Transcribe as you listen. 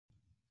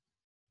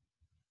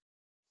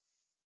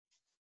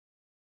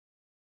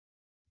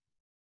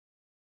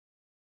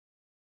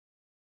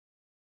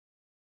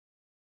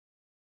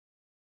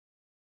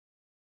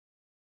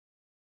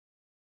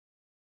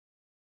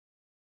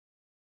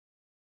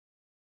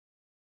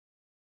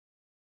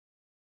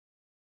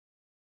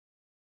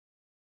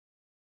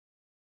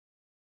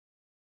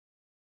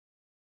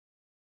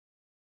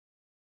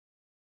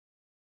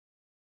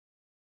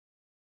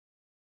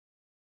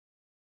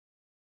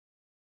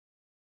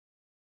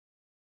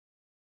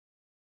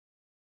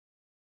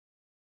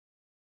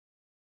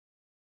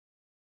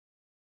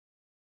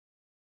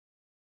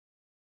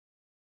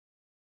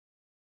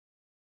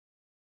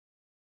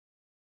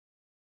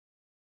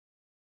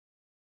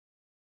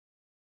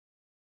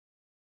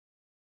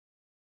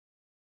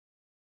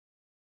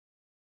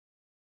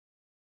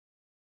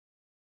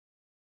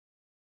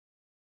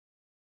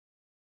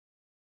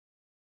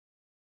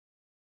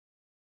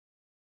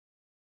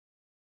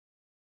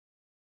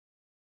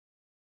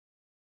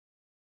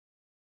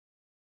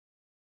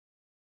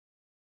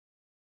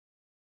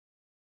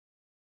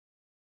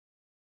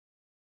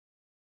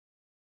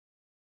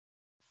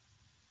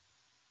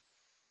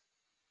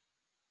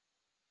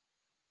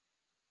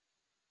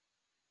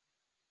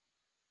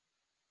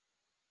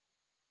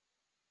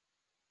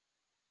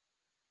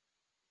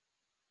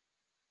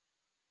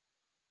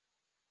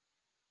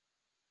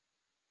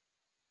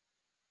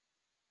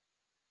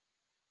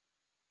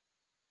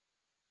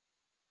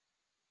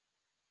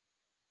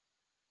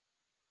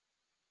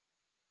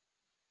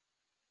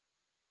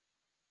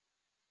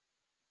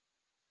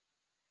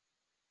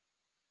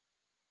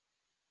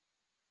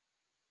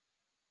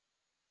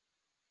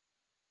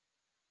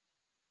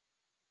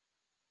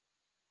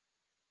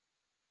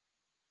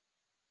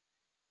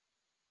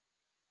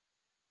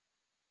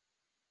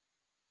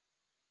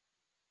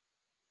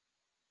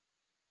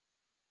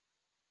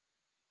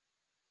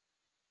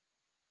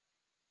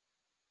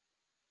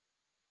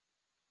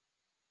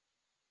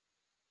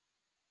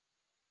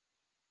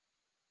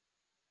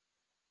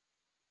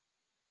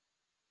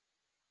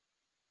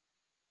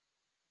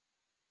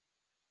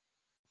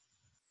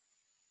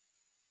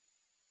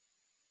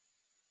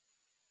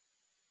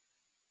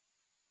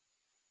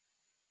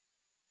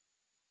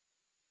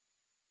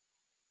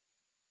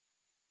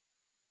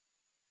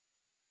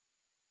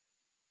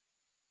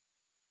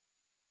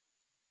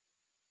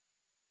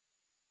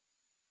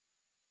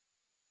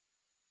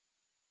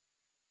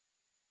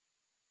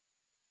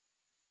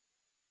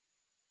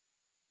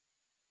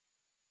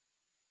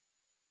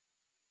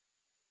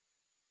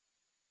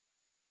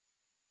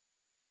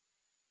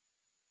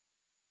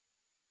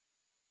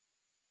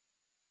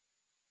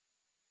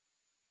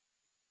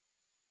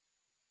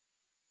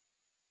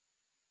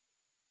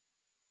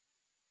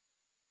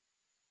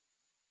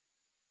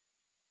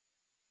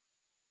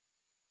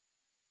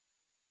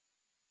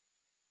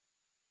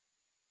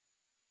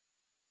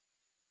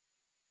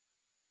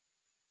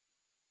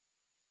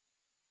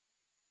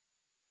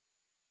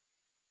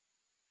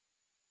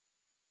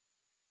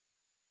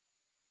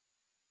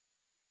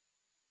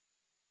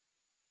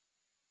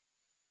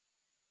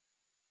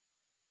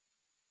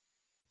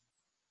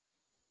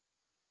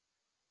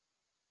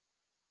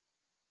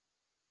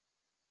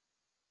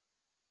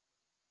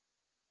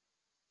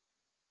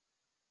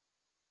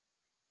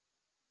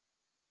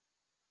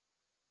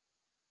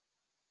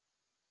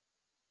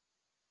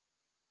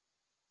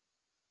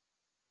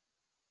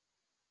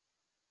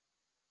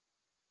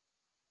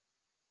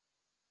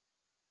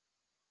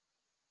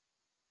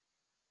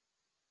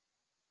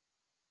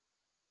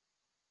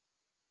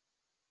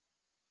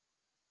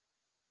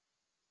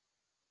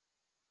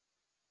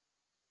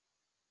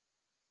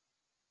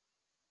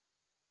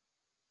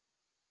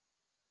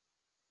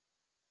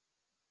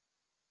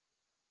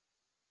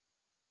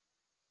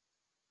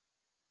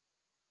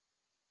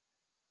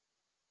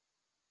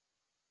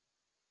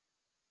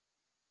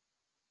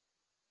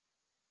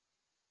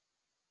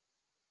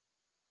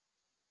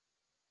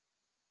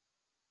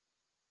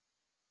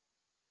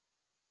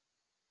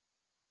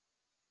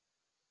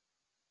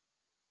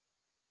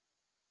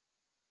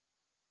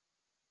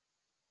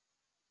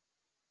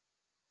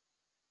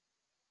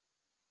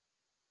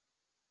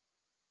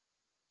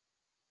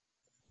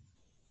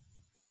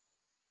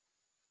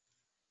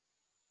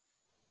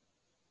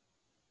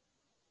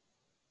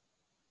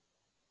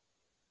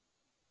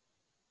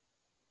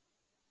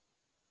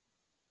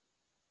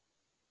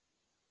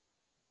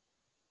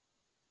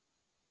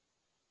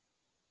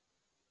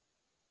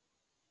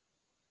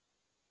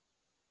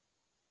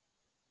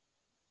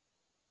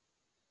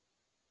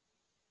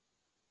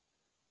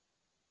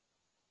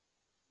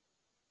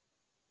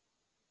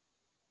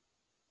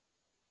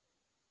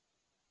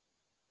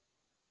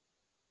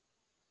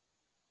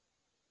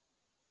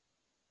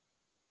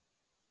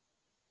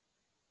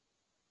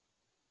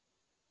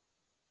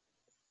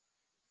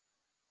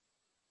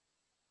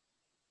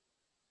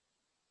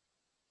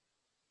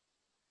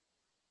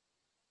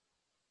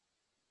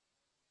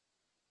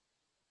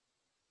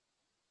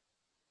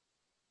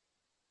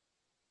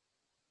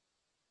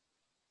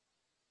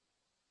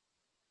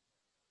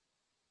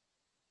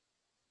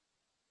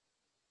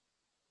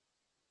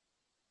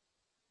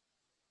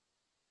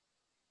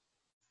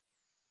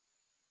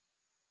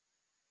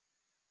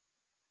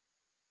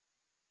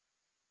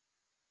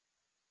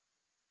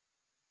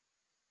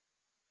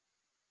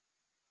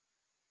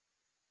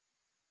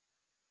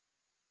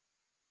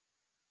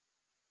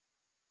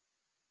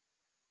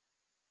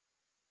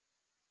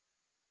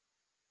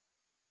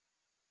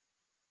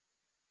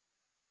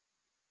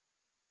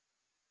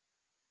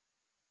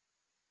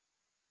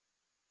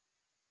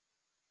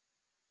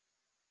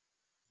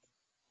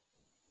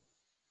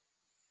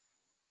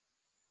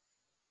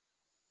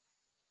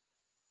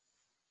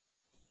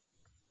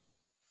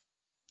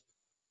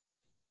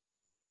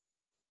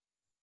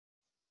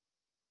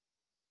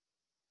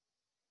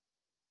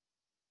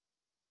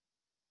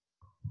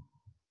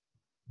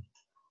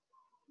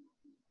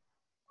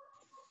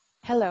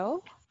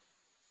Hello.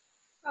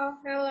 Oh,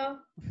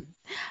 hello.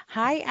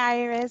 Hi,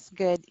 Iris.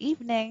 Good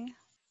evening.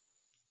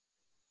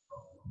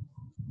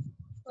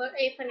 Good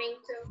evening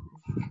too.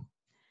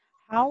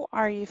 How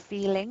are you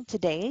feeling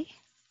today?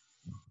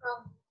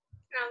 Oh,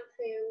 I'm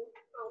feel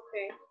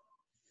okay.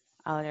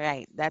 All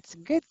right, that's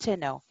good to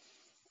know.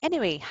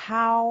 Anyway,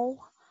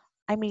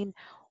 I mean,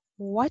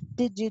 what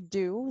did you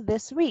do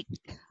this week?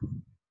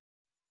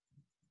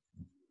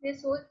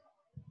 This week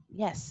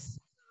Yes,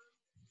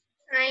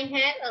 I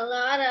had a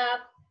lot of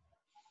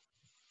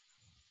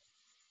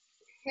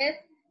hits.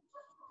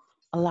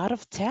 a lot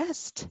of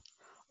tests.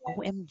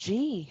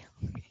 OMG.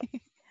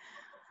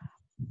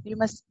 You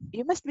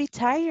must be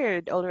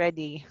tired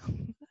already.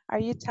 Are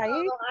you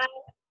tired? Oh,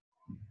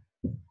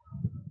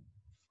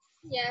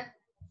 yeah.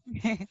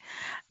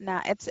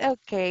 Nah, it's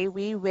okay.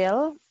 We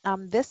will.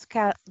 This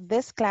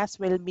class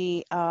will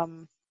be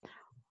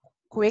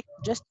quick,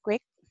 just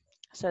quick,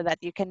 so that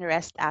you can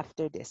rest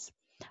after this.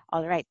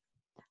 All right.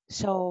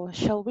 So,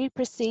 shall we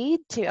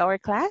proceed to our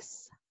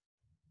class?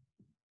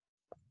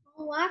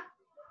 Oh, what?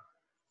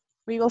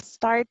 We will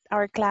start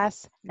our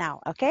class now,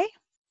 okay?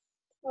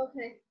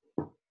 Okay.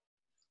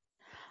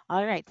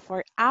 All right.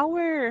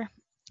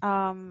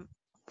 Um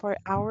for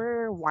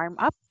our warm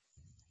up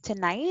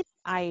tonight,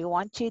 I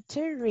want you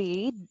to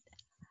read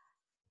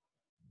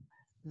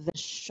the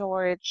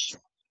short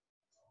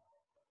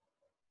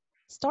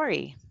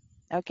story.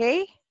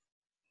 Okay?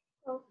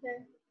 Okay.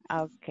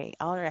 Okay.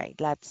 All right.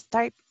 Let's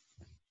start.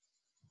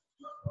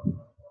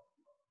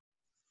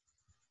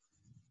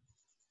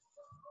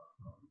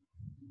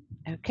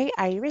 Okay,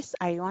 Iris,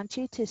 I want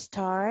you to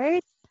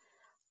start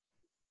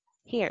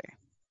here.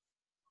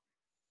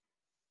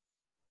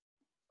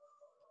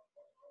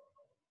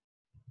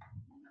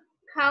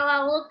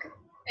 Carla looked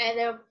at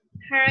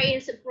her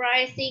in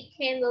surprise. She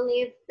can't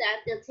believe that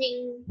the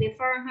thing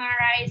before her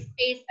eyes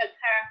is a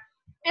car.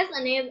 It's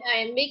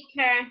a big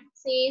car.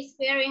 She is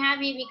very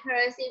happy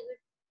because she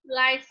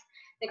likes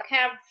the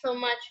car so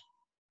much.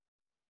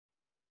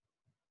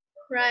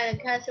 Right,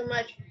 the car so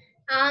much.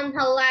 On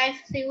her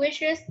life, she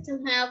wishes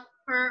to have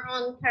her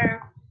own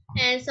car,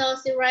 and so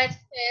she writes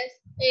it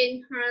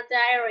in her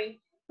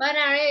diary. But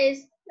it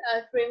is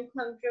a dream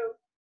come true.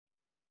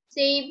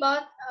 She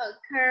bought a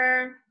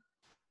car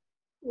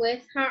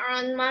with her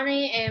own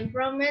money and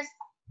promised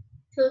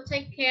to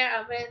take care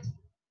of it.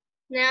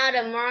 Now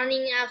the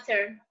morning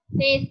after,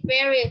 she is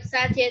very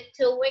excited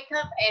to wake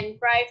up and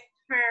drive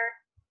her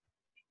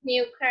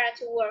new car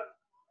to work.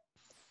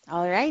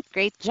 All right,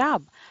 great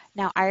job.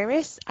 Now,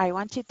 Iris, I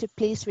want you to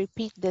please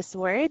repeat this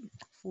word,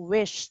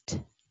 wished.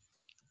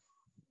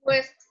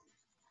 With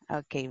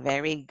Okay,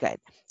 very good.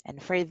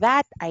 And for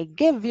that, I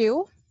give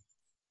you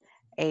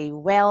a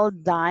well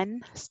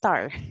done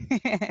star.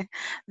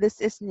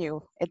 This is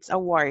new. It's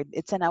award.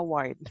 It's an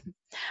award.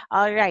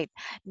 All right.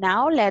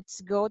 Now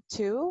let's go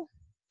to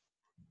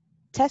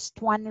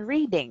test one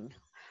reading.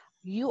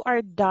 You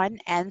are done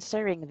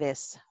answering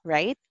this,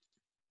 right?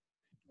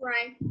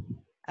 right,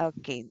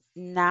 Okay.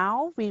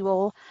 Now we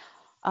will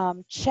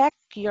check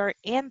your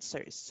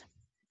answers.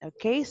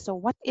 Okay. So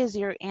what is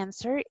your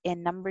answer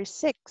in number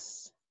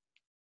 6?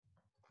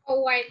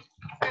 oh wait,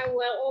 I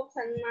will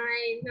open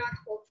my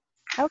notebook.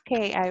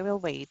 Okay, I will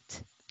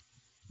wait.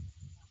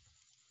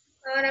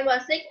 Number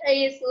 6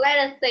 is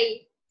letter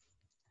C.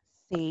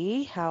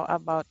 C. How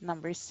about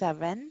number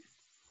 7?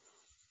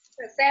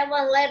 The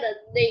 7 letter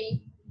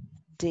D.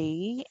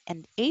 D.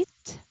 And 8?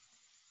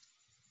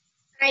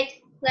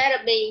 8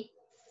 letter B.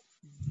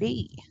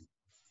 B.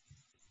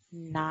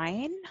 9?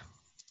 9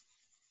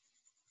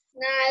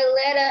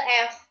 letter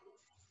F.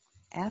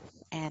 F.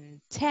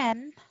 And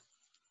 10?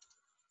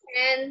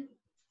 And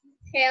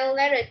 10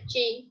 letter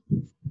G.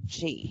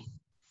 G.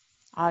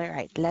 All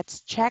right,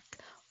 let's check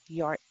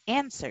your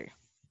answer.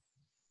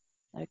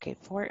 Okay,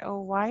 for a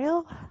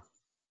while.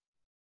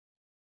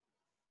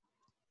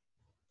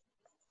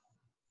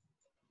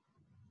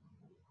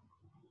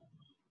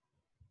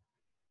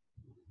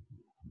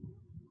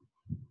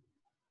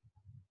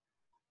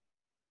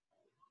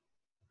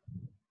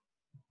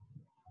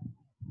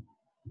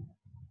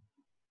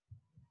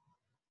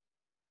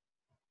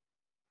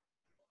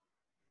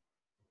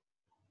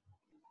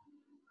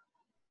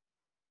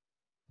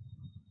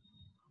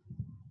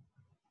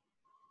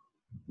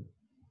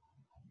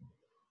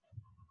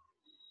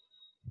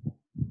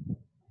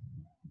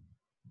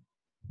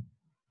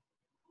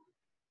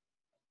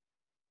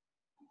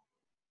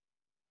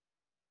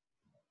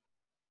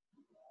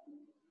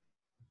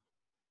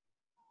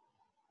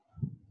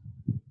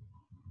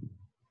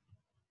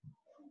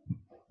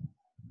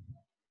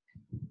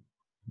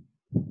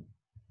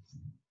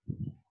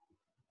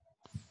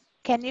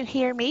 Can you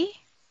hear me?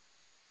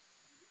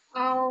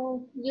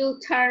 Oh, you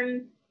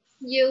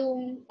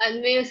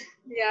unmute.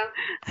 Yeah.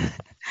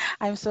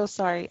 I'm so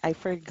sorry, I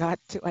forgot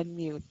to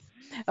unmute.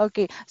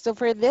 Okay, so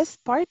for this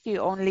part, you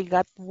only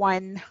got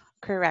one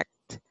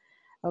correct.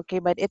 Okay,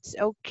 but it's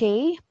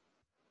okay.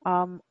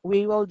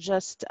 We will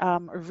just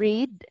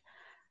read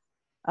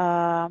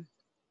uh,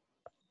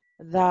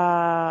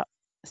 the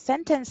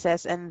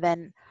sentences and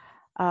then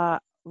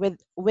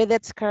with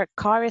its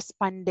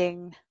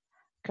corresponding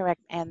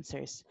correct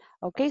answers.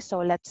 Okay, so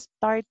let's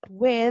start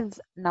with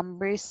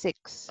number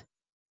 6.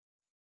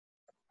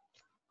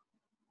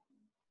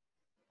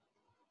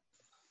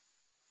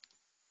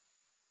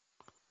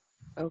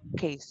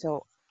 Okay,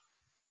 so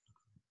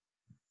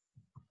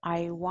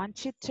I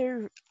want you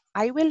to,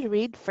 I will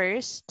read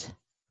first.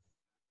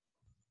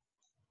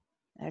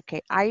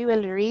 Okay, I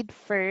will read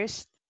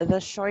first the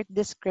short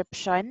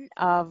description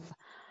of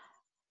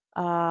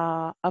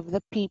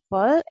the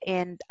people,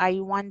 and I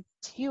want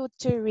you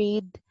to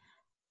read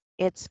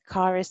its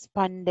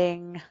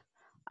corresponding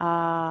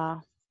uh,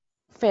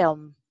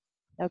 film.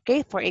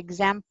 Okay, for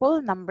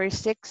example, number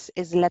 6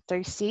 is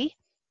letter C.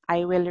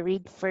 I will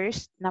read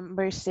first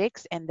number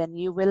 6 and then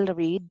you will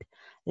read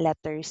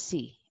letter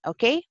C.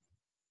 Okay,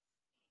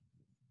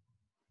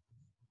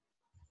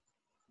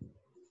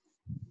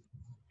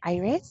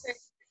 Iris,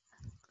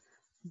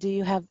 do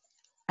you have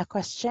a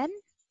question?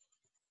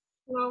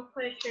 No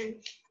question.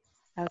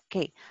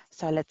 Okay,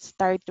 so let's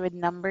start with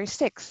number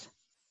 6.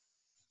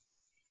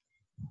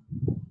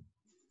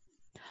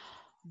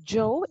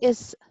 Jo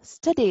is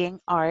studying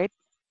art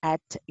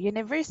at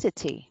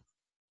university.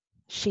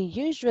 She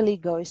usually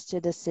goes to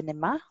the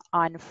cinema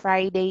on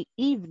Friday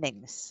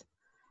evenings.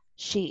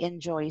 She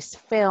enjoys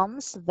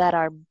films that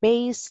are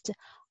based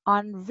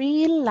on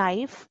real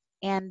life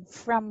and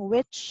from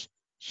which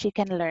she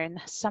can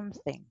learn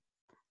something.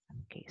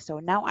 Okay, so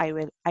now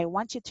I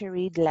want you to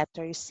read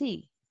letter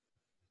C.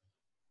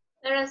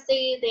 Let us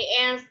see the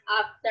ends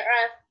of the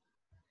earth.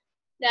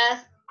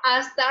 That's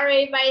a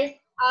story based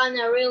on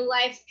a real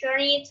life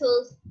journey to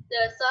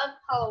the South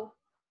Pole.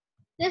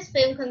 This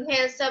film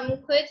contains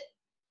some quite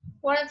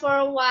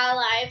wonderful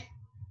wildlife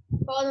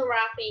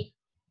photography.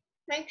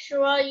 Make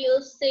sure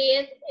you see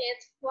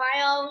it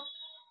while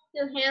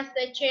you have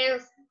the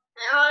chance,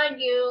 or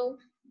you'll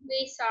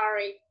be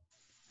sorry.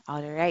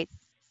 All right,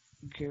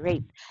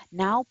 great.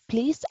 Now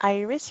please,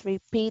 Iris,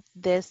 repeat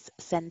this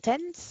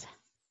sentence.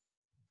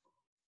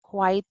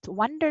 Quite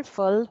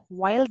wonderful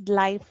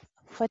wildlife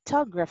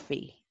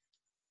photography.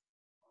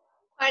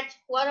 Quite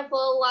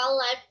wonderful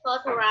wildlife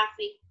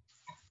photography.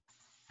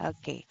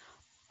 Okay,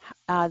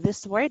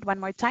 this word one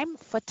more time,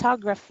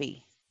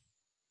 photography.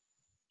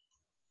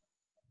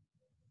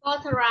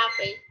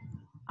 Photography.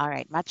 All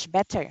right, much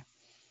better.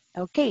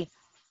 Okay,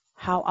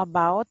 how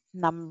about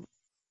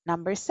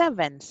number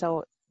 7?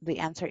 So the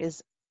answer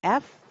is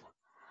F.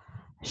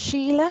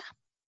 Sheila.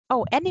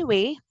 Oh,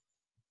 anyway,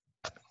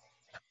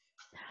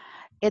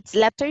 it's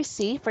letter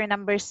C for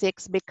number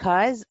 6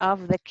 because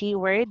of the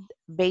keyword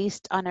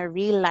based on a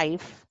real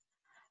life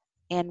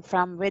and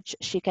from which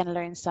she can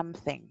learn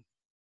something.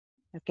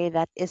 Okay,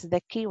 that is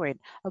the keyword.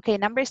 Okay,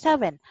 number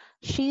 7.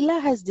 Sheila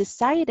has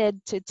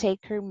decided to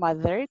take her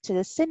mother to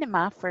the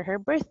cinema for her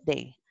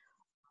birthday.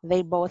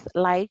 They both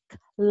like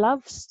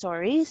love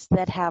stories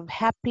that have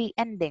happy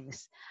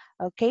endings.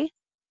 Okay,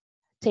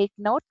 take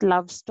note,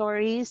 love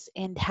stories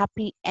and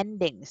happy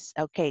endings.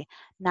 Okay,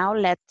 now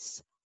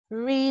let's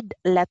read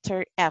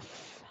letter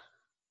F.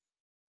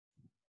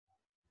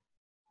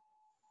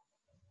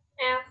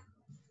 F.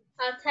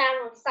 A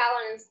time of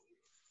silence.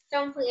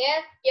 Don't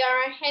forget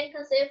your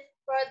handkerchief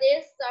for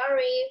this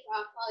story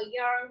of a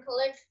young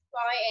college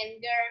boy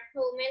and girl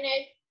who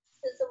managed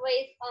to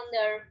survive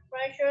under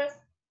pressures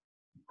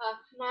of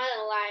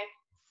modern life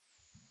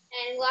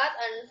and got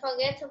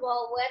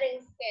unforgettable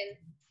wedding skin.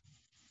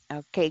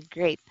 Okay,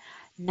 great.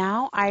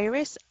 Now,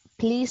 Iris,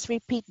 please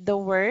repeat the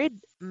word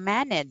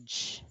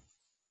manage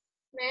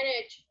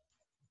Manage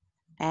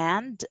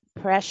and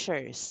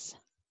pressures.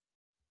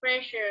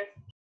 pressures.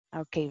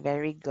 Okay,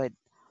 very good.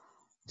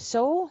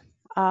 So,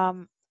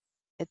 um,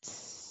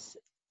 it's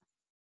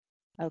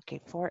okay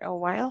for a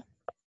while.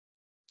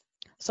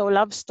 So,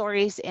 love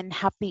stories and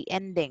happy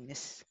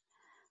endings.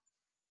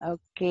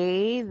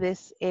 Okay,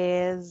 this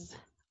is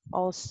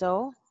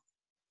also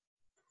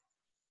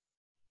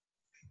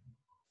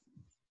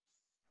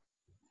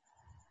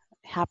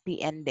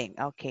happy ending.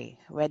 Okay,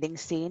 wedding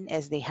scene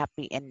is the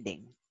happy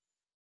ending.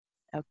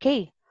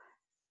 Okay,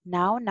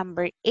 now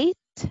number 8.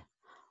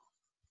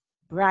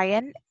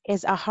 Brian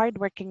is a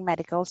hardworking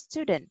medical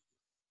student.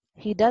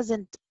 He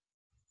doesn't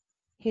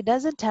he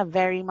doesn't have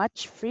very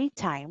much free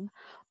time,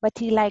 but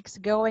he likes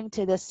going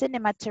to the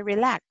cinema to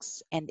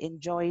relax and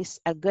enjoys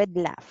a good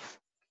laugh.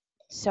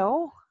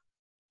 So,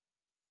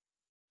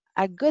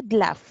 a good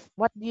laugh.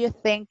 What do you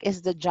think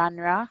is the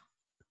genre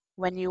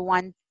when you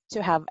want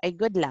to have a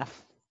good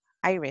laugh?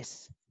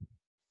 Iris.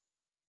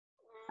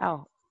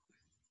 Oh,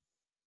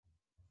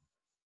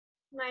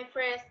 My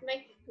friends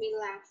make me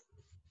laugh.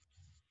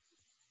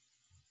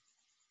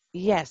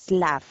 yes,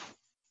 laugh.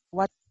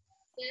 What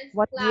Yes,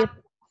 what do you laugh.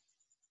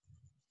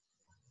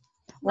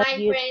 what do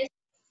My you friends,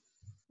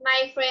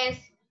 my friends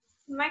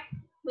make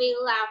me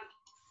laugh.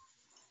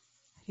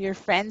 your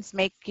friends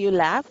make you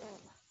laugh?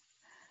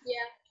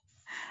 Yeah.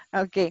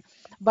 Okay.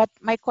 But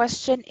my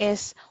question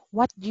is,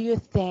 what do you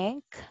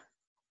think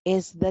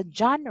is the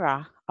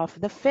genre of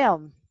the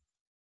film?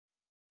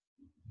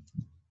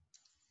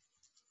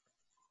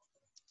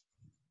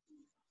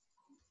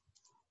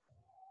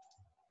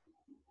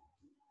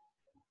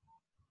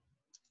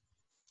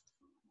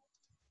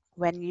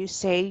 when you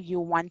say you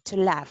want to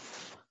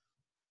laugh?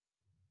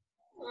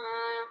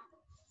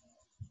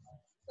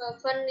 Uh,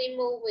 Funny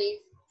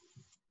movies.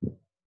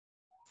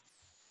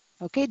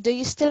 Okay, do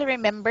you still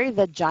remember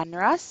the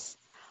genres?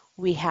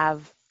 We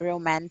have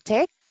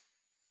romantic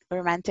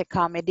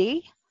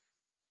comedy,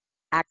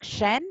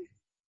 action.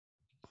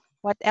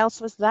 What else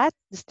was that?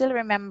 Do you still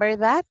remember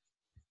that?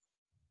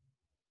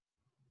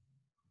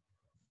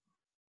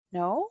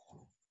 No?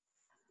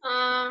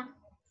 Uh,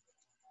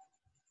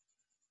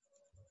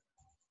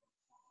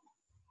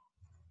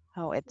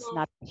 Oh, it's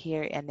no. not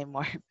here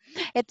anymore.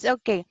 It's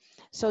okay.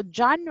 So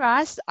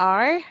genres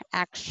are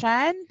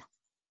action,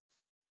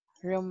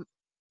 rom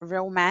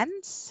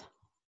romance,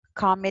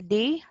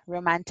 comedy,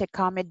 romantic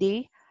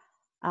comedy,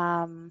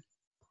 um,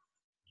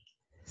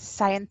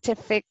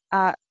 scientific,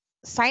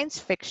 science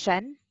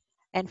fiction,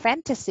 and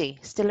fantasy.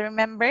 Still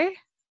remember?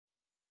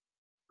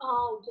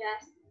 Oh,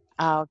 yes.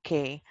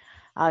 Okay.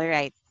 All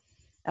right.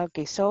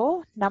 Okay.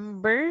 So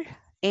number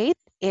 8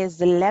 is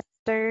the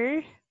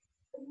letter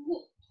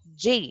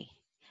G.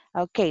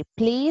 Okay.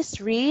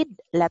 Please read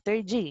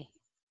letter G.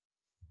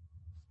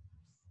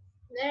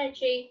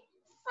 Energy,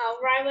 a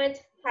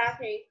private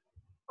party,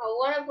 a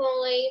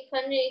wonderfully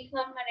funny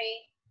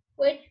comedy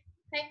which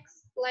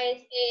takes place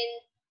in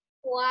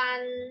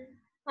 1005,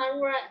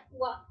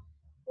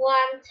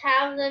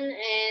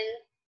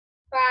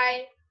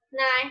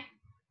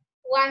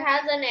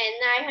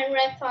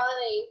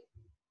 1940.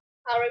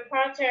 A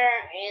reporter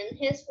and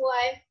his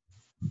wife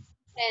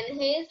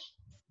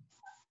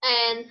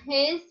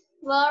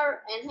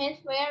and his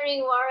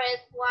very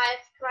worried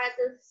wife try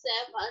to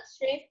save a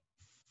sheep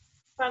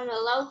from a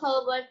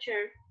local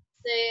butcher.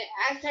 The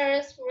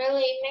actors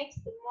really makes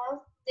the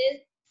most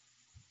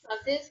of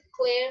this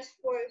clear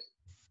sport.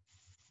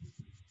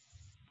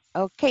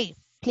 Okay.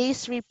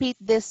 Please repeat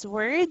these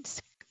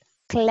words.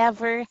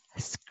 Clever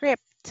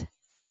script.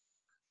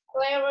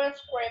 Clever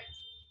script.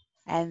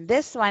 And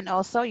this one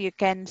also, you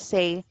can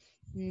say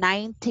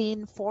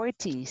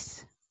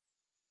 1940s.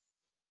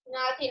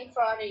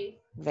 1940.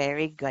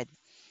 Very good.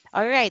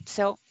 All right.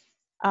 So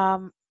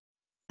um,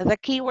 the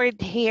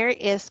keyword here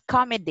is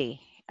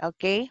comedy.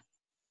 Okay.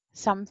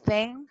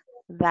 Something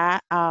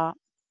that, a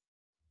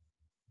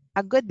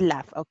good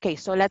laugh. Okay.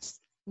 So let's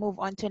move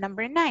on to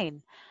number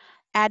 9.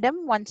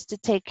 Adam wants to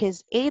take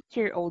his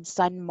 8-year-old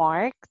son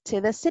Mark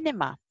to the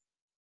cinema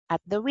at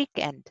the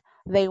weekend.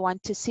 They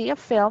want to see a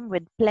film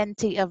with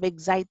plenty of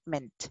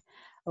excitement.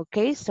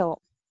 Okay. So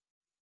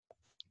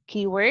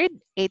keyword,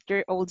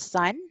 8-year-old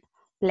son,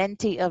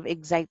 plenty of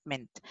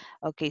excitement.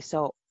 Okay,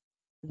 so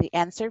the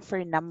answer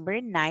for number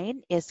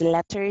 9 is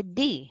letter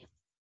D.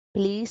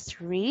 Please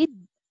read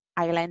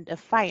Island of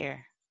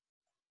Fire.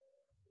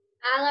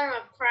 Island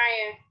of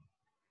Fire.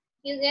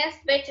 You get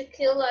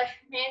spectacular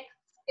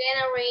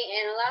scenery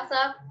and lots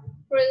of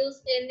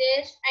cruise in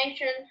this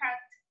ancient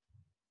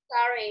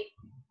story,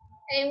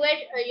 in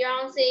which a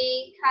young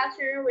sea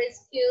captain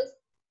rescues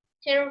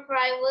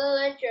terrified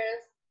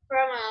villagers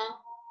from a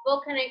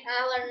volcanic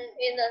island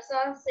in the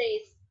South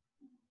Seas.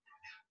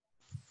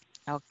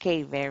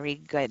 Okay, very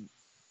good.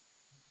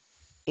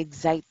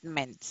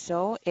 Excitement.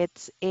 So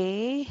it's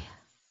a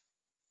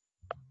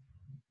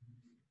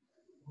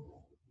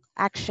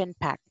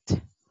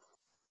action-packed.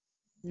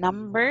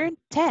 Number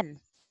 10.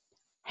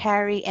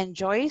 Harry and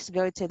Joyce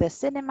go to the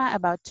cinema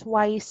about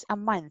twice a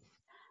month.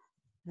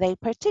 They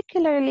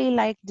particularly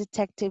like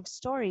detective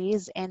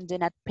stories and do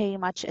not pay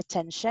much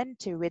attention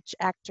to which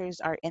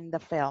actors are in the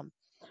film.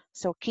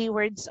 So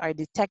keywords are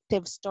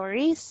detective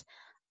stories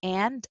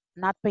and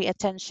not pay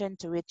attention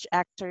to which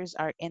actors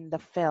are in the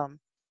film.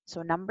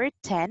 So number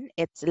 10,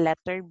 it's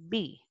letter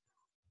B.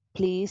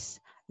 Please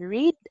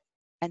read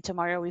and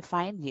tomorrow we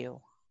find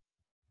you.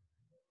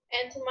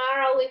 And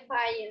tomorrow we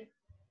find you.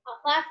 A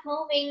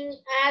fast-moving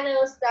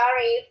adult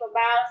story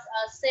about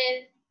a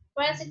San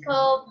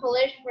Francisco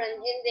policeman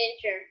in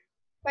danger,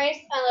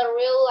 based on a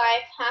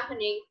real-life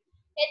happening.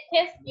 It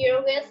keeps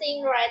you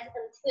guessing right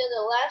until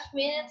the last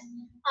minute.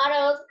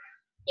 Although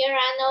there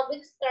are no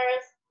big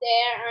stars,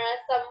 there are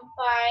some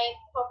fine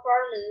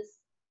performances.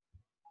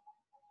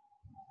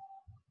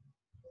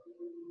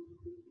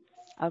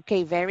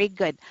 Okay, very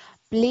good.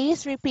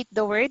 Please repeat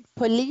the word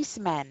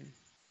policeman.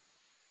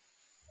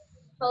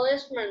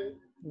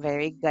 Policeman,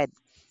 Very good.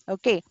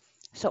 Okay,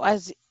 so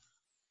as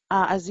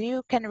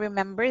you can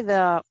remember,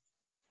 the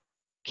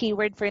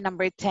keyword for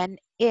number 10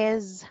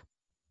 is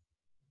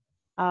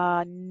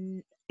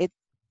it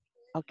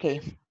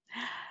okay,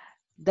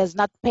 does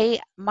not pay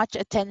much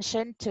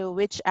attention to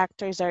which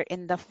actors are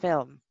in the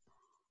film.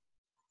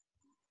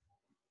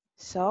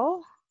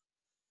 So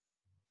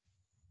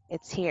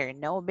it's here,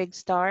 no big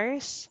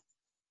stars,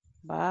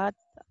 but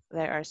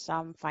there are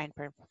some fine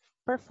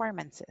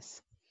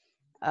performances.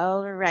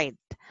 All right.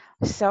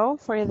 So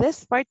for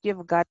this part,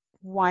 you've got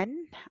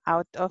 1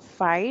 out of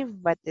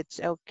 5, but it's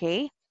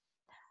okay.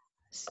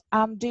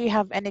 Do you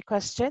have any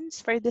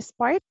questions for this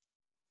part?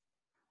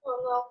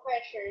 no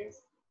questions.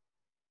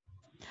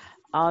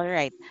 All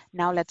right.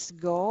 Now let's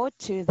go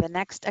to the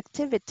next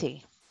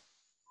activity.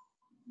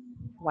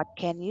 What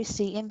can you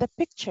see in the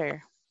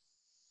picture?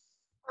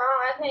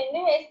 think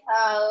this is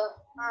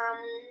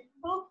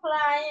look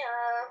like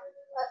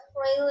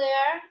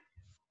Australia.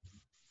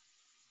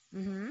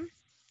 Mm-hmm.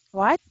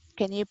 What?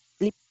 Can you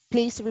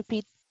please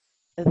repeat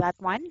that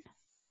one?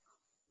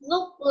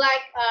 Look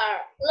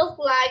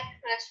like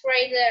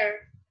Australia.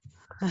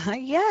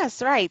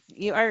 Yes, right.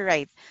 You are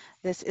right.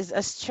 This is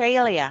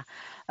Australia.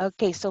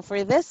 Okay, so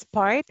for this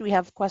part, we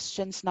have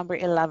questions number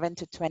 11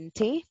 to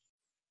 20.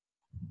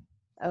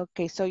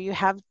 Okay, so you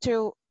have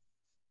to,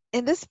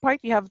 in this part,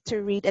 you have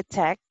to read a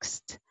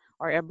text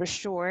or a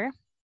brochure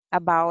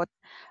about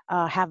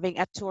having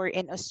a tour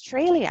in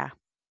Australia.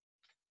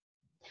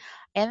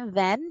 And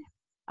then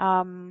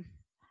um,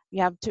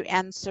 you have to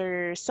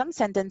answer some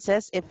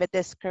sentences if it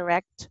is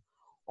correct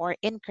or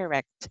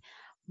incorrect.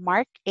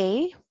 Mark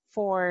A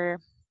for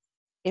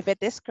if it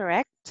is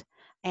correct,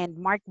 and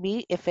mark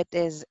B if it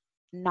is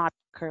not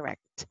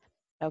correct.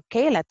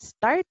 Okay, let's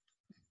start.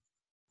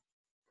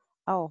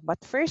 Oh,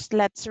 but first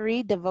let's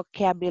read the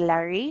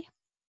vocabulary.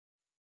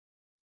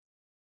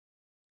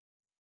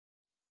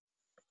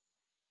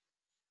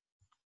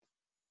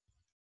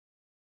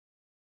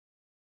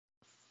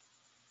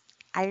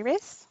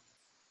 Iris?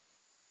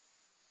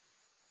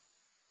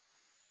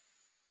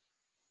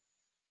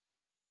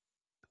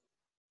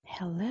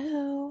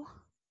 Hello.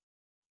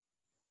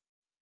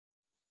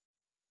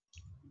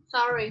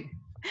 Sorry.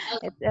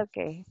 It's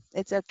okay.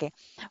 It's okay.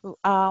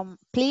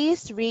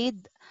 Please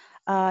read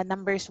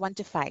numbers 1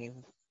 to 5.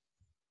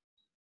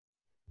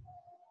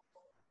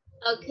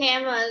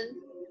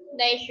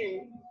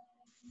 Accommodation.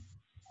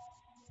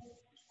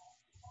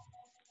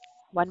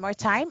 One more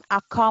time.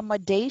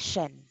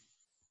 Accommodation.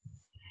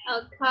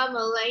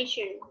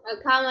 Accommodation.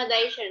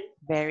 Accommodation.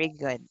 Very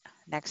good.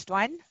 Next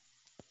one.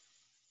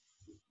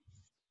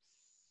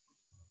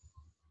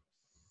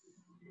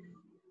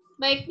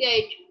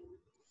 Baggage.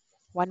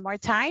 One more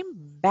time.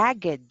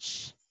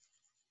 Baggage.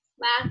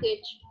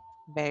 Baggage.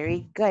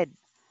 Very good.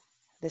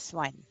 This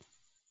one.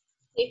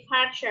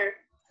 Departure.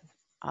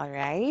 All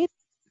right.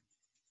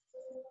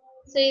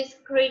 Sea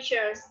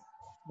creatures.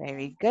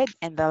 Very good.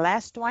 And the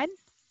last one.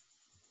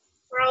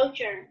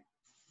 Brochure.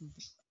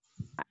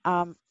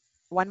 Um,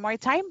 one more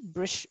time.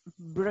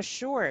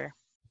 Brochure.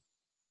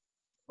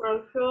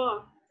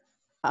 Brochure.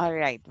 All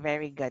right.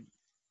 Very good.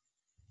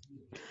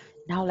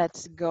 Now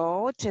let's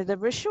go to the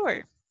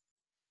brochure.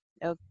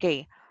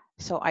 Okay.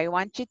 So I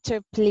want you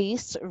to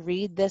please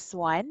read this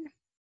one.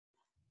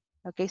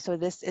 Okay. So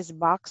this is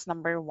box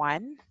number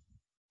 1.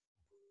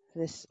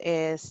 This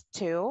is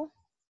 2.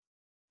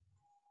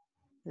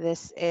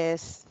 This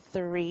is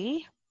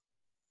 3,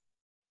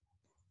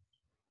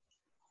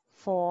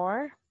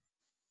 4,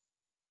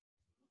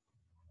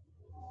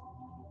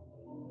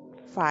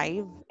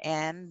 5,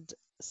 and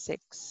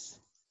 6.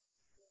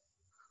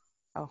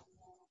 Oh,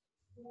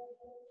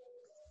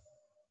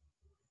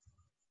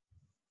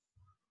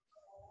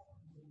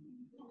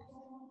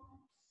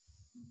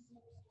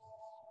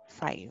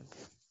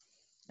 5.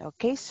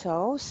 Okay,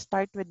 so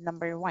start with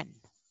number 1.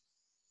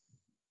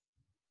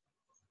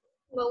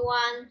 Number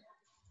one.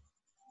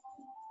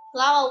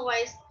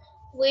 Flowerways.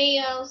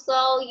 We'll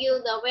show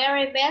you the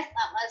very best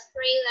of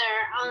Australia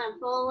on a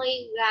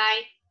fully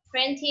guide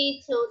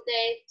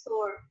 22-day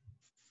tour.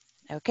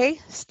 Okay,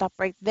 stop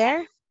right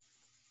there.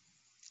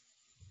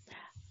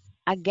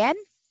 Again,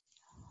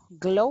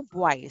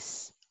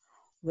 globe-wise.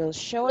 We'll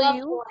show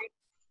you, Globetrotting.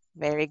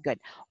 very good.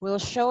 We'll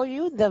show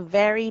you the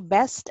very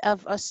best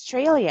of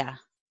Australia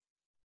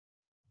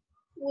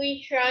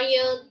We show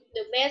you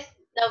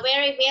the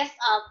very best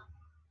of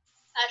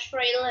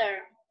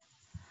Australia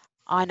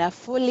on a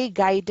fully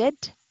guided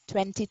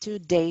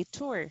 22-day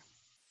tour.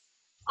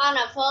 on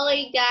a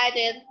fully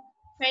guided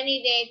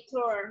 20-day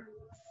tour.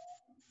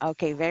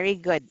 Okay, very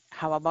good.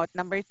 How about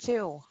number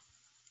 2?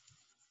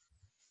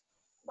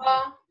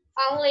 For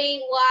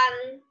only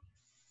one,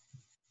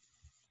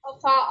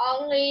 for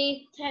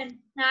only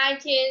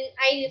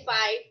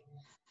 1985,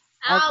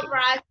 our Okay,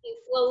 price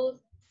includes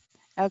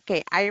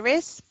okay,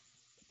 Iris,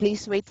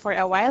 please wait for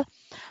a while.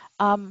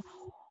 Um,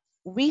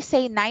 we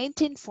say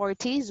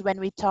 1940s when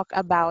we talk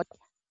about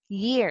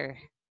year,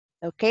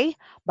 okay?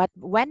 But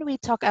when we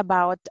talk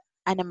about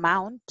an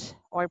amount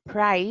or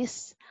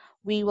price,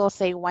 we will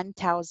say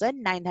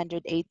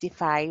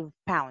 1,985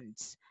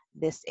 pounds.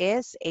 This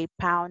is a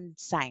pound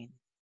sign.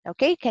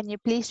 Okay, can you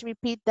please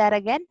repeat that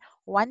again?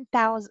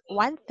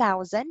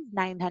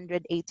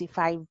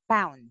 1,985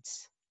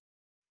 pounds.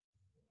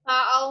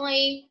 for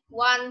only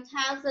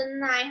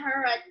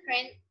 1,900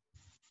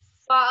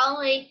 for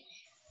only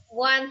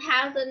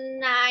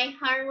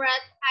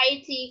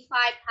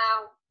 1,985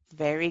 pounds.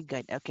 Very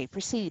good. Okay,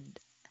 proceed.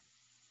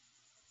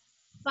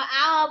 But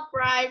our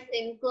price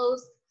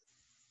includes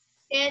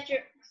schedule,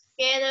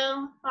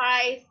 schedule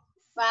price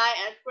by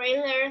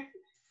Australia's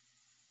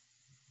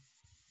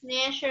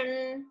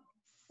nation,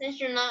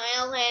 national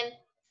airline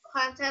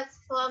contacts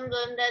from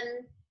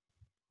London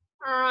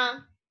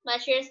or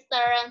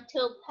Manchester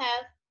to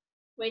Perth,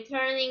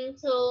 returning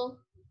to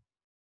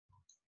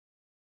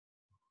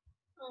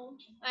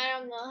I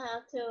don't know how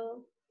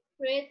to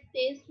read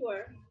this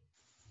word.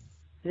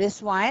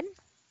 This one,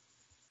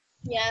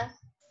 Yes.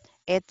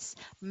 It's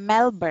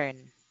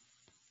Melbourne.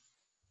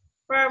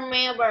 From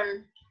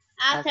Melbourne.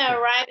 After Okay.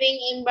 arriving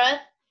in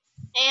Perth,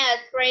 and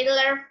a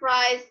trailer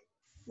flies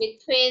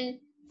between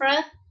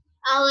Perth,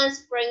 Alice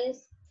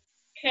Springs,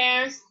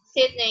 Cairns,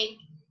 Sydney.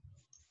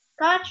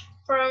 Coach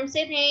from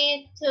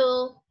Sydney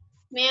to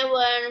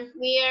Melbourne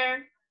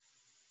via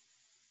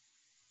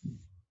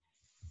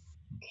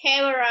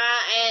Canberra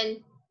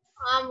and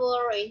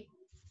Albury,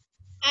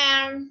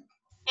 and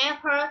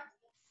airport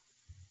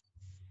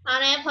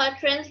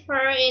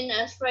transfer in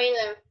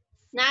Australia.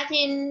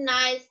 19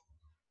 nights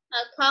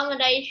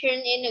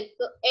accommodation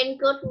in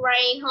good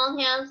rate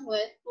hotels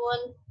with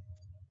full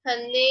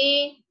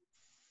continental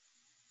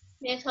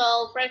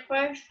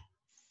breakfast.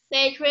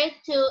 They trip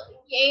to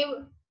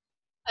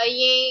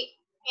a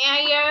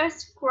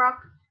Ayers Crook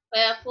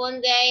with a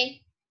full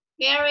day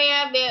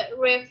area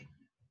with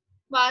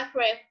bus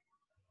trip.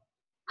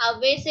 A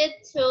visit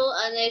to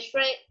an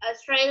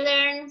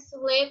Australian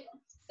sleep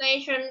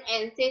station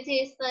and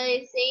city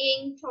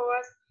sightseeing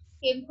tours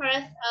in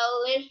Perth,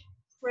 Alice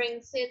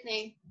Springs,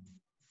 Sydney,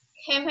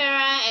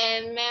 Canberra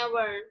and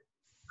Melbourne.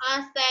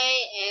 I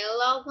stay at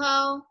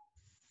local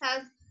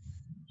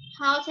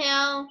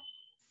hotel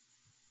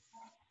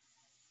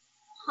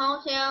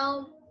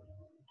hotel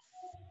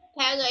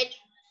package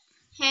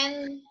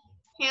hand,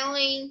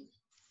 handling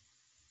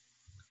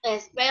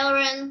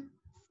experience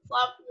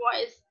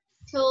workforce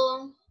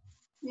to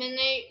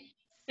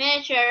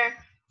manager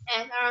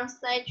and on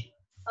stage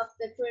of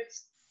the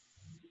trips.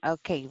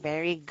 Okay,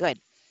 very good.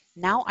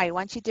 Now I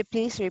want you to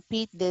please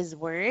repeat these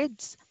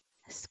words.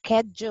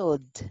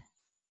 Scheduled.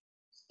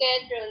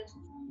 Scheduled.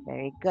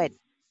 Very good.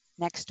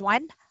 Next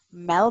one,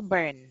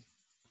 Melbourne.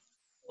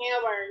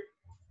 Melbourne.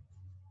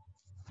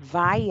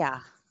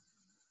 Via.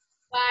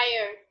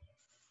 Fire.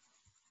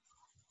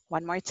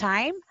 One more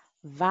time,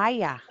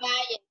 via.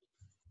 Fire.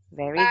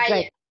 Very good.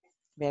 Fire.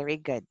 Very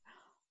good.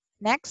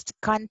 Next,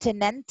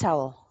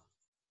 continental.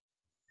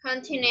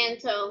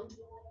 Continental.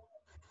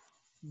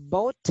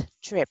 Boat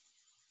trip.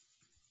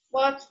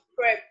 Boat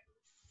trip.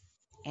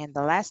 And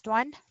the last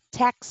one,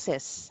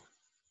 Texas.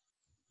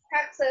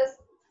 Texas.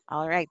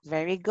 All right,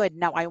 very good.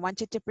 Now I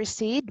want you to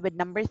proceed with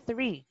number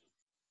 3.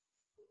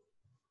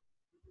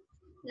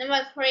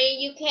 Number 3,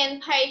 you can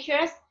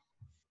purchase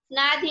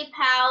 £90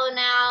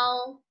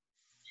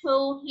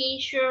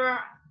 sure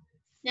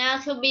now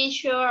to be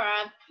sure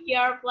of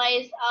your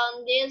place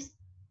on this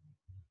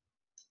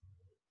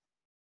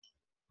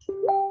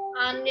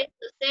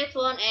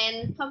successful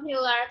and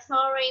popular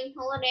touring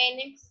holiday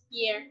next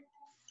year.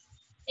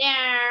 There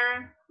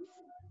are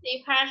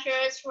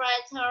departures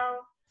right through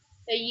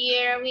the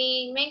year.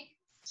 We make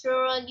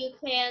sure you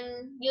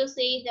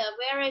see the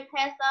very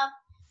best of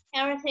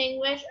everything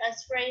which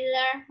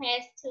Australia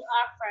has to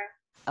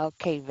offer.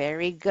 Okay,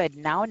 very good.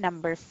 Now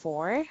number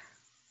 4.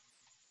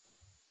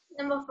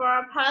 Number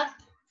 4, Perth,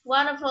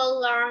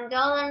 wonderful long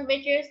golden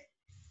beaches,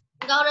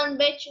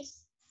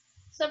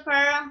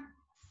 super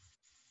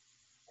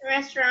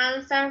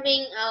restaurant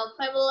serving a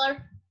popular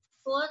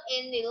food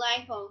in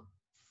delightful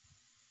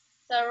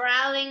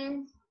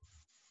surrounding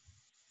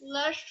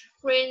lush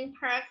green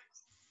parks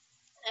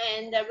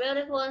and the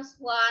beautiful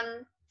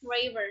Swan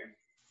River.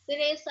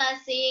 City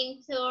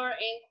sightseeing tour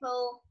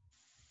include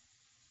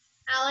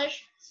Alice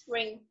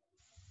Springs.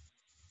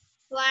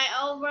 Fly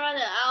over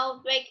the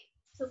outback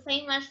to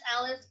famous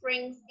Alice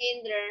Springs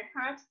in the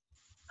heart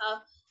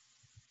of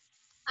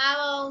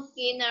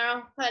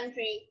Aboriginal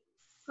country.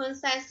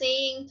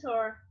 Sightseeing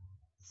tour.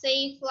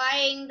 See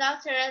flying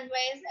doctors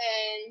base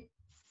and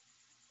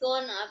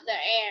gun of the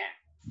air.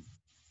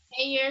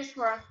 Ayers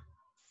Rock.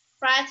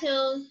 Fly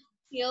to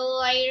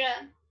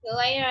Ulara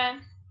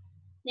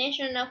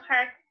National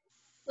Park,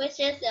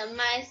 which is the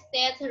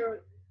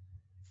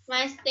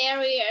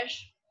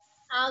mysterious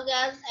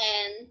August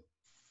and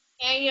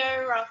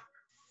Ayer Rock.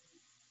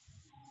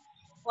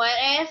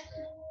 Whereas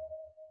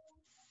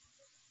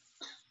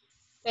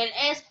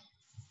Whereas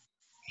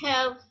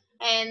Cove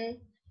and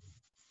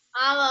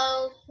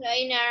Owl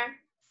Trainer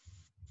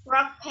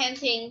rock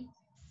painting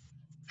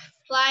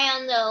fly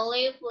on the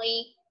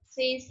lively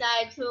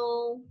seaside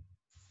town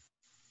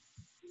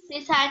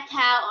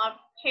of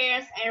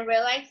Paris and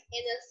relax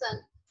in the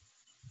sun.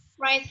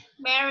 Right,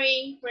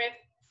 Mary Griff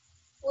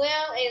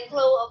will include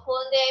a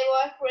full day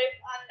walk trip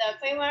on the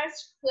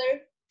famous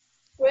cliff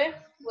with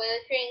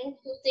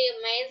drinks to see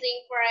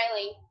amazing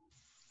brightly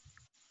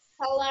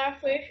colored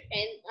fish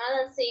and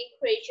other sea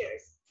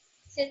creatures.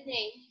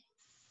 Sydney.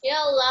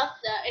 You'll love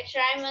the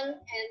excitement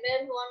and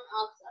beauty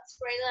of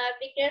Australia's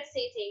biggest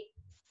city.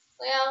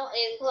 Will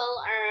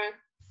include a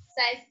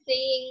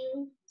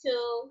sightseeing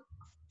tour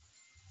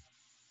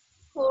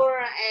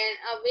and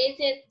a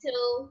visit to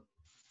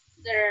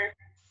the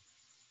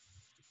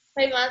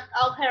famous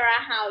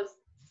Opera House.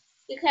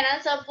 You can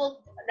also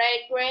book a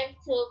day trip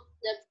to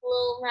the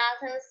Blue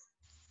Mountains,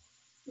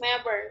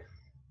 Melbourne.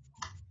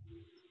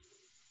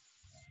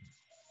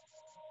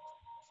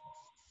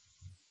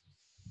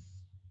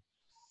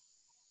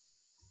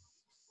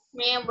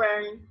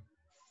 Melbourne.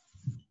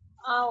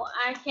 Oh,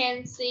 I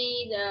can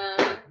see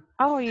the.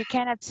 Oh, you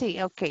cannot see.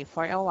 Okay,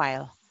 for a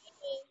while.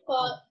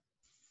 For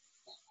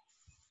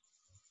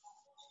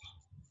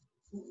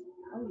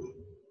Oh,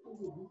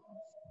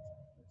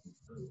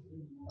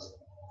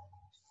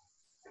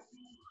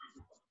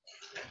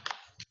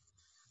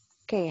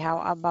 okay, how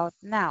about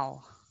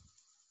now?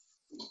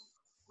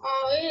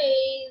 it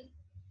is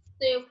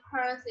still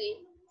Percy.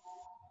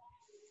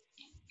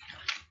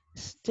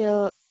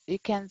 Still, you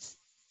can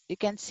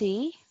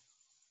see.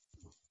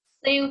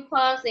 Still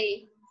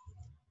Percy.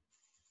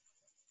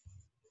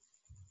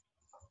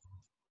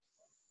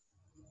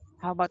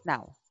 How about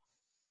now?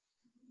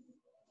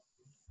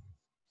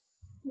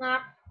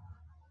 Not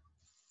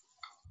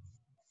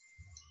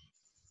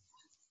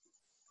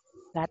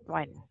That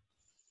one.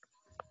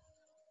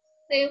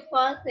 still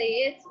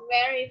Percy. It's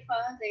very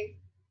fuzzy.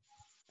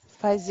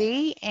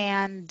 Fuzzy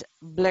and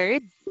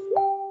blurred.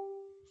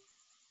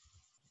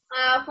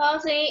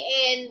 Fuzzy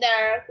in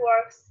the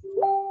works.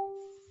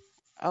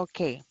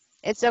 Okay,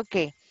 it's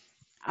okay.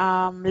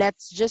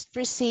 Let's just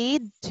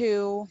proceed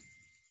to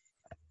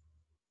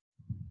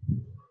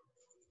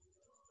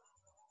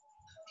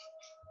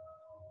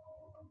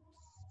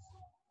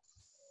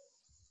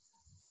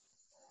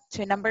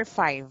number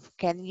 5.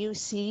 Can you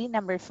see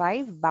number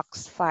 5,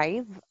 box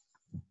 5?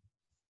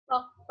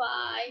 Book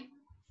 5.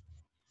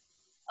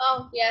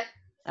 Oh, yes.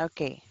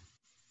 Okay,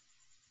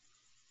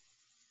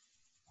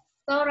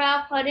 Sold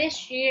out for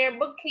this year.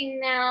 Booking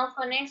now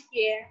for next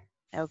year.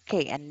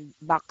 okay, and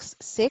box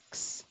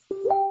 6.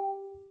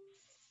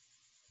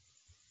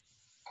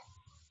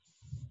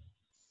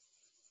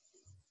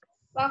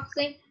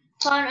 Boxing.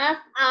 Phone us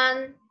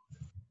on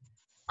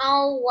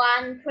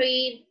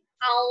 013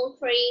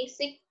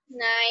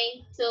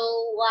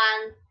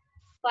 036925154.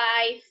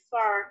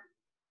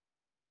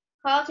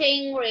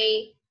 Quoting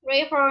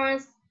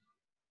reference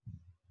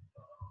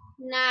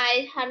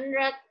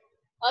 900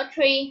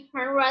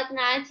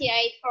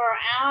 398 for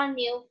our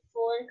new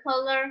phone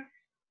color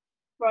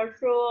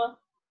brochure.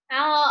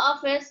 Our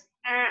office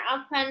are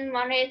open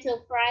Monday to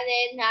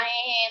Friday 9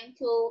 a.m.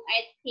 to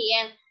 8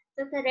 p.m.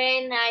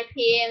 Saturday 9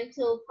 p.m.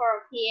 to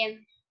 4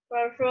 p.m.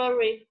 Brochure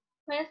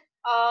request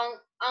on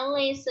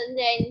only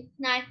Sunday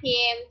 9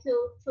 p.m.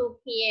 to 2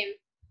 p.m.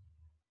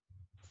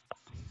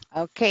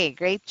 Okay,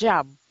 great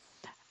job.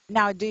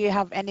 Now, do you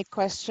have any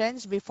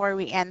questions before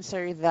we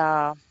answer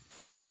the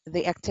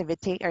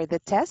activity or the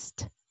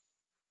test?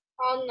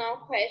 Oh, no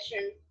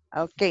question.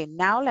 Okay,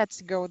 now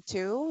let's go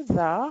to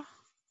the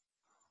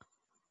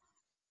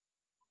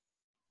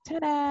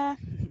ta-da.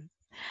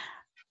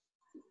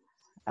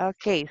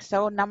 Okay,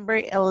 so number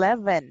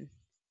 11.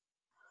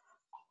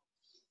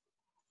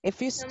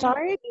 If you Number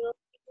start,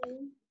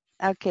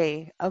 11.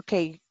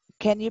 okay.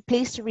 Can you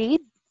please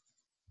read?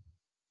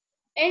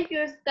 If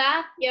you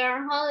start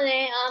your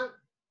holiday on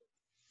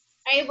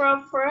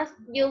April 1st,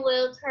 you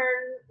will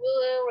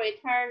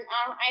return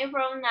on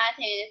April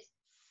 19th.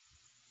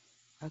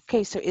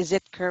 Okay, so is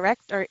it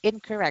correct or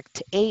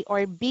incorrect? A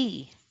or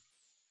B?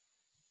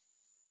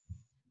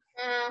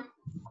 Uh,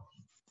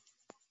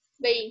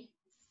 B.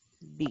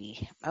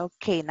 B.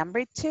 Okay,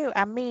 number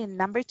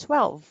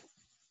 12.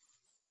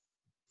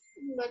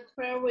 The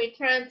train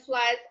return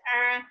flights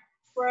are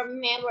from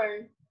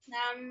Melbourne.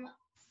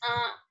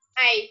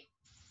 A.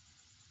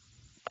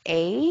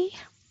 A.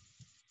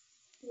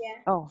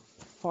 Yeah. Oh,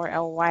 for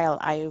a while,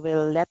 I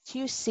will let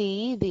you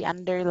see the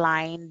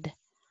underlined.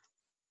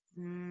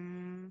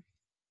 Mm,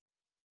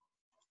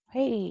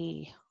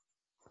 hey,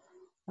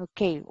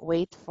 okay,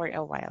 wait for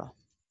a while.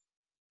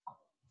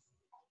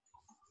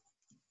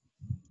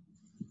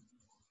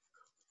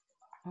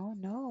 Oh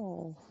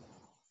no.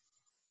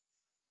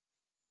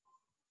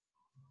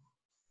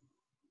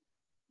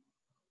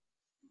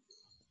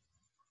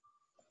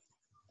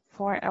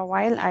 For a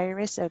while,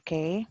 Iris,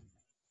 okay.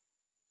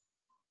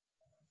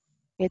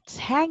 It's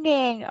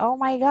hanging. Oh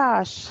my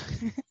gosh.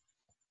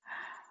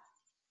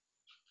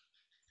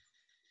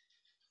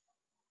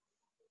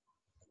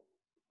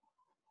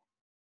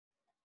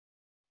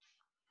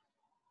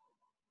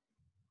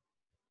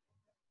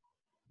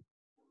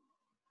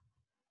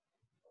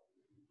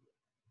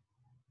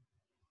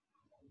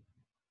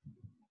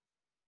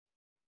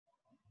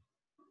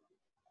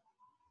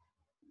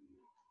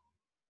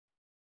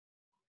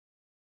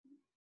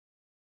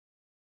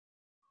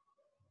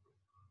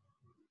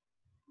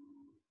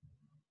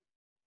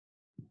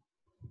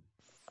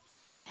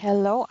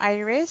 Hello,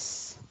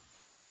 Iris.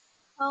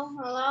 Oh,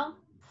 hello.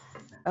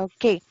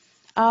 Okay.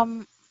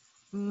 Um,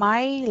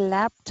 my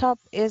laptop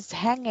is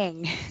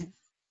hanging.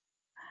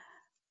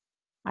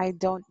 I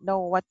don't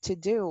know what to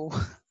do.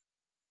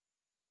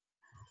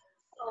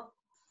 Oh,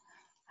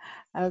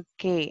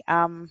 Okay.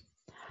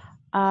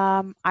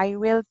 I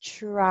will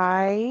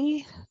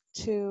try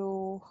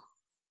to.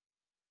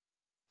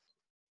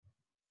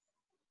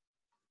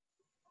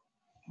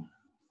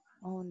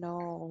 Oh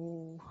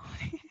no.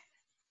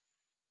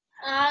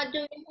 do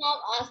you have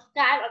a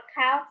Skype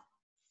account?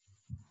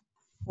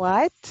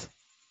 What?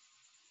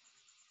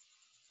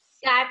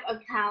 Skype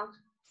account.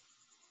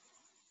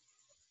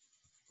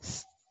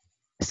 S-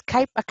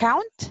 Skype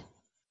account?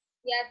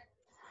 Yes.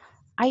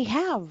 I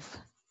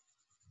have.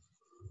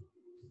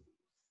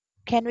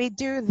 Can we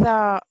do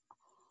the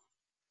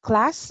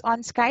class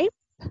on Skype?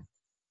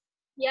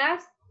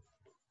 Yes.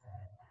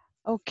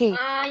 Okay.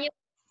 You,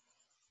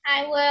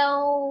 I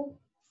will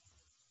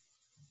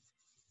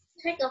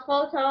take a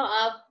photo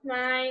of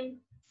my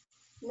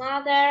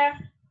mother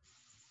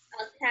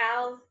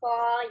account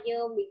for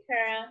you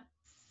because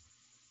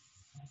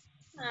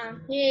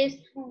he is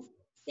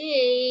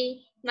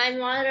my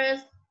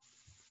mother's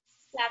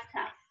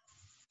laptop.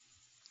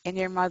 In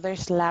your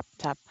mother's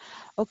laptop.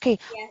 Okay.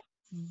 Yes.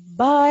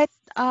 But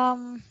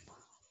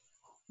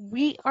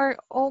we are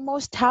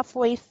almost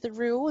halfway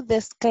through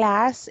this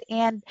class,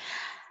 and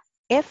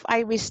if I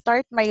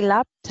restart my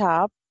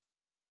laptop,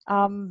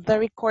 the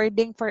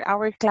recording for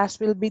our class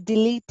will be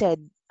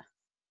deleted.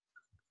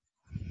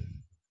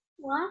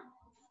 What?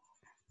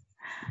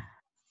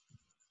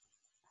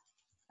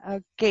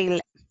 Okay.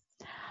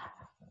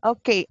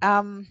 Okay.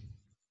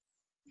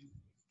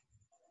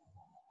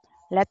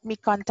 Let me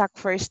contact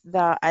first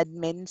the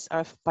admins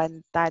of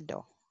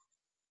Pantado.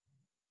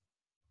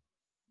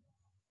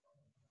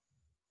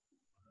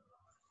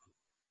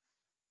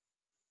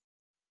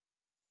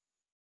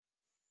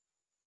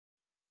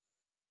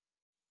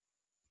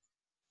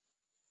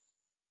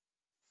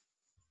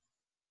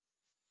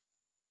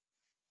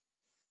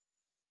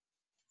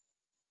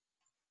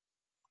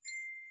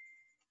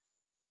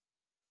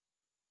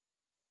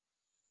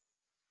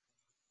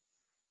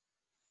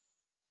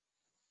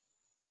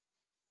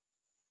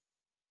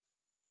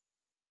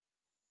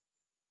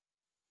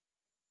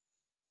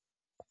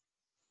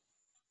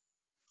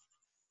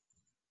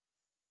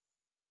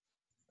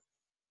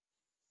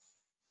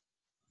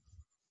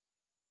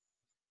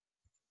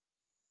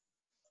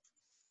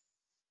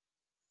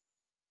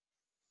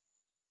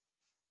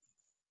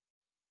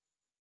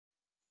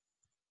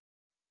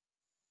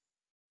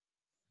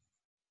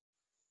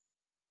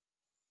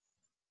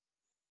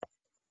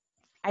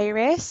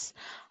 Iris,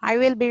 I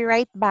will be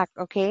right back,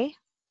 okay?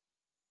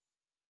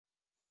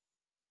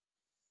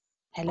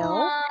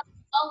 Hello?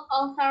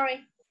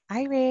 Sorry.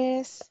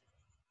 Iris?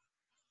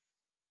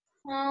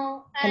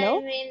 Oh, Hello?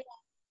 I mean,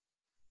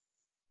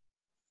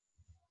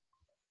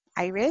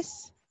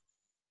 Iris?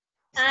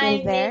 Still I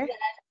mean there?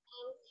 that.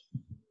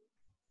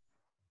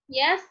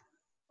 Yes.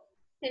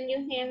 Can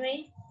you hear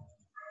me?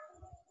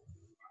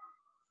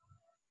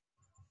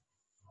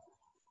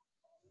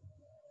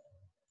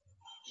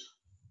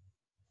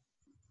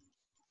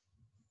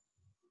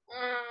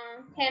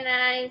 Can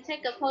I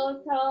take a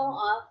photo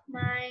of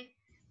my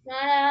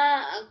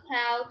mother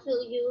account to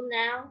you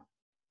now?